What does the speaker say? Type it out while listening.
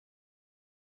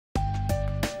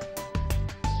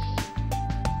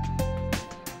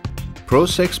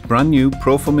Proceq's brand new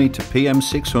Profometer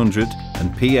PM-600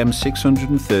 and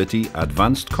PM-630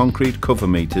 advanced concrete cover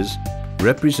meters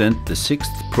represent the 6th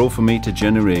Profometer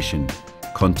generation,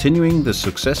 continuing the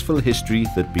successful history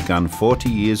that began 40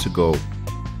 years ago.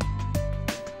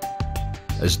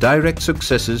 As direct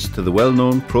successors to the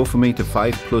well-known Profometer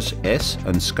 5 Plus S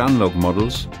and Scanlog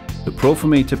models, the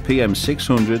Profometer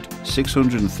PM-600,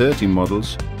 630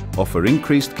 models offer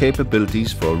increased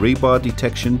capabilities for rebar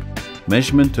detection,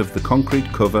 measurement of the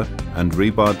concrete cover and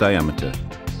rebar diameter.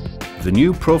 The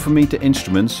new Profometer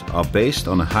instruments are based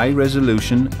on a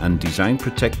high-resolution and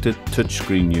design-protected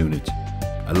touchscreen unit,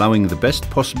 allowing the best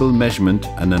possible measurement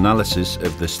and analysis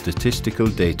of the statistical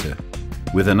data.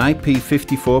 With an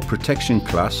IP54 protection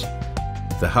class,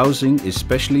 the housing is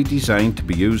specially designed to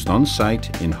be used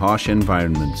on-site in harsh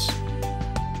environments.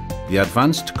 The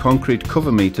advanced concrete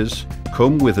cover meters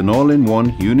come with an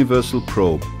all-in-one universal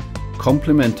probe,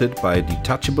 complemented by a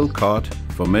detachable cart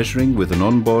for measuring with an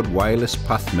onboard wireless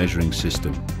path measuring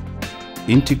system.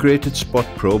 Integrated spot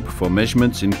probe for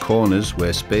measurements in corners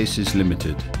where space is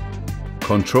limited.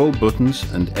 Control buttons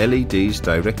and LEDs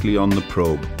directly on the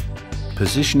probe.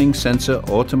 Positioning sensor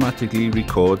automatically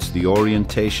records the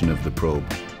orientation of the probe.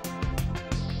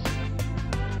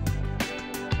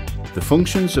 The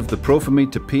functions of the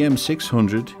Profometer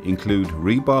PM-600 include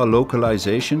rebar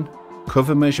localization,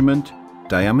 cover measurement,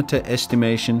 diameter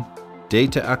estimation,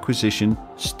 data acquisition,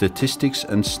 statistics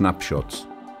and snapshots.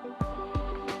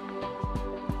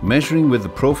 Measuring with the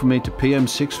Profometer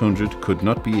PM-600 could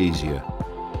not be easier.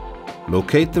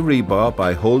 Locate the rebar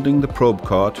by holding the probe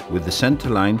cart with the center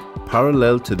line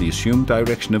parallel to the assumed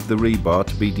direction of the rebar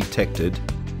to be detected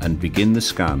and begin the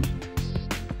scan.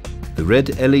 The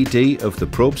red LED of the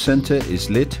probe center is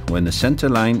lit when the center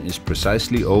line is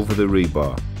precisely over the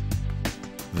rebar.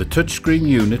 The touchscreen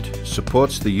unit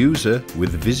supports the user with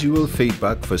visual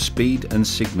feedback for speed and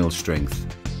signal strength.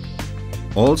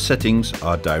 All settings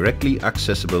are directly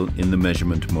accessible in the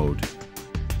measurement mode.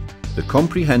 The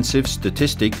comprehensive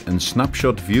statistic and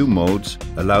snapshot view modes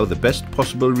allow the best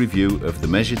possible review of the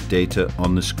measured data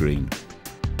on the screen.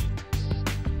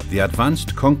 The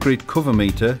advanced concrete cover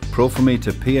meter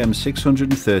Profometer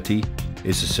PM-630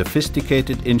 is a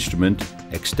sophisticated instrument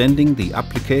extending the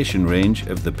application range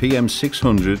of the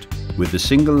PM-600 with the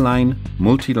single line,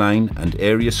 multi-line and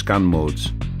area scan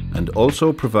modes, and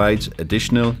also provides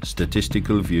additional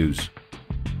statistical views.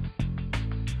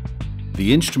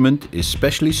 The instrument is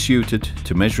specially suited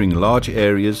to measuring large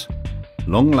areas,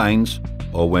 long lines,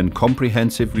 or when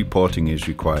comprehensive reporting is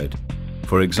required.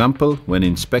 For example, when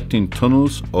inspecting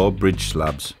tunnels or bridge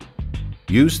slabs.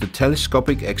 Use the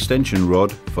telescopic extension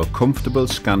rod for comfortable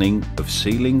scanning of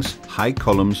ceilings, high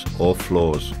columns or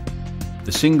floors.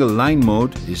 The single line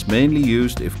mode is mainly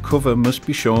used if cover must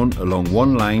be shown along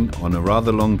one line on a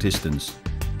rather long distance.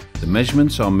 The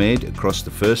measurements are made across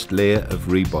the first layer of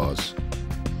rebars.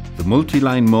 The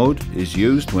multi-line mode is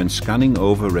used when scanning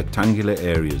over rectangular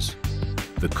areas.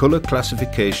 The color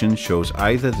classification shows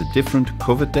either the different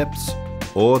cover depths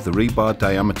or the rebar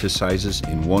diameter sizes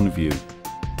in one view.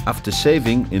 After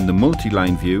saving in the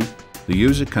multi-line view, the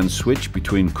user can switch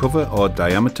between cover or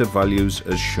diameter values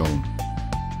as shown.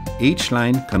 Each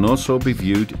line can also be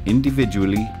viewed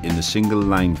individually in the single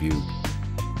line view.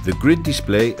 The grid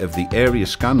display of the area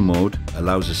scan mode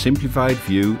allows a simplified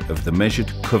view of the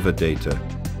measured cover data.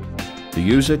 The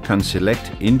user can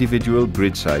select individual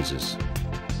grid sizes.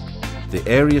 The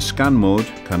area scan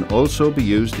mode can also be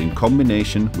used in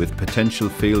combination with potential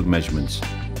field measurements.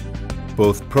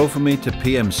 Both Profometer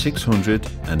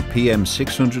PM-600 and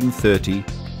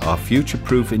PM-630 are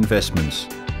future-proof investments.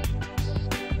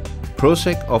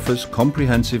 Proceq offers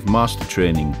comprehensive master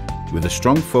training with a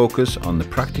strong focus on the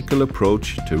practical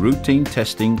approach to routine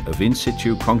testing of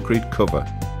in-situ concrete cover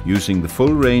using the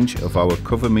full range of our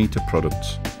cover meter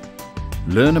products.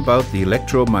 Learn about the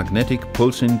electromagnetic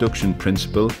pulse induction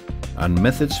principle and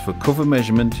methods for cover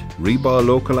measurement, rebar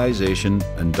localization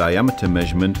and diameter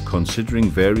measurement considering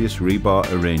various rebar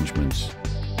arrangements.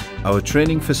 Our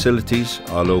training facilities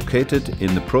are located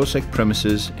in the Proceq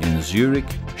premises in Zurich,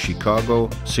 Chicago,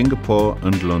 Singapore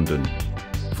and London.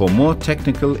 For more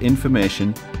technical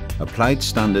information, applied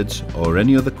standards or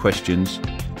any other questions,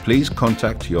 please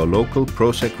contact your local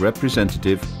Proceq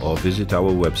representative or visit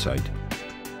our website.